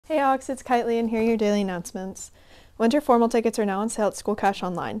Hey Hawks, it's Kitely and here are your daily announcements. Winter formal tickets are now on sale at School Cash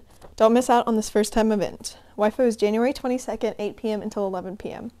Online. Don't miss out on this first-time event. Wi-Fi is January 22nd, 8 p.m. until 11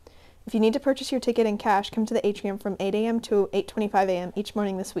 p.m. If you need to purchase your ticket in cash, come to the atrium from 8 a.m. to 8:25 a.m. each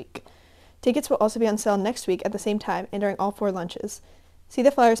morning this week. Tickets will also be on sale next week at the same time and during all 4 lunches. See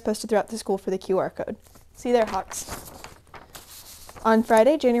the flyers posted throughout the school for the QR code. See you there, Hawks. On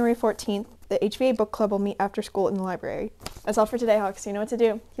Friday, January 14th, the HVA Book Club will meet after school in the library. That's all for today, Hawks. You know what to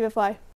do. Keep it fly.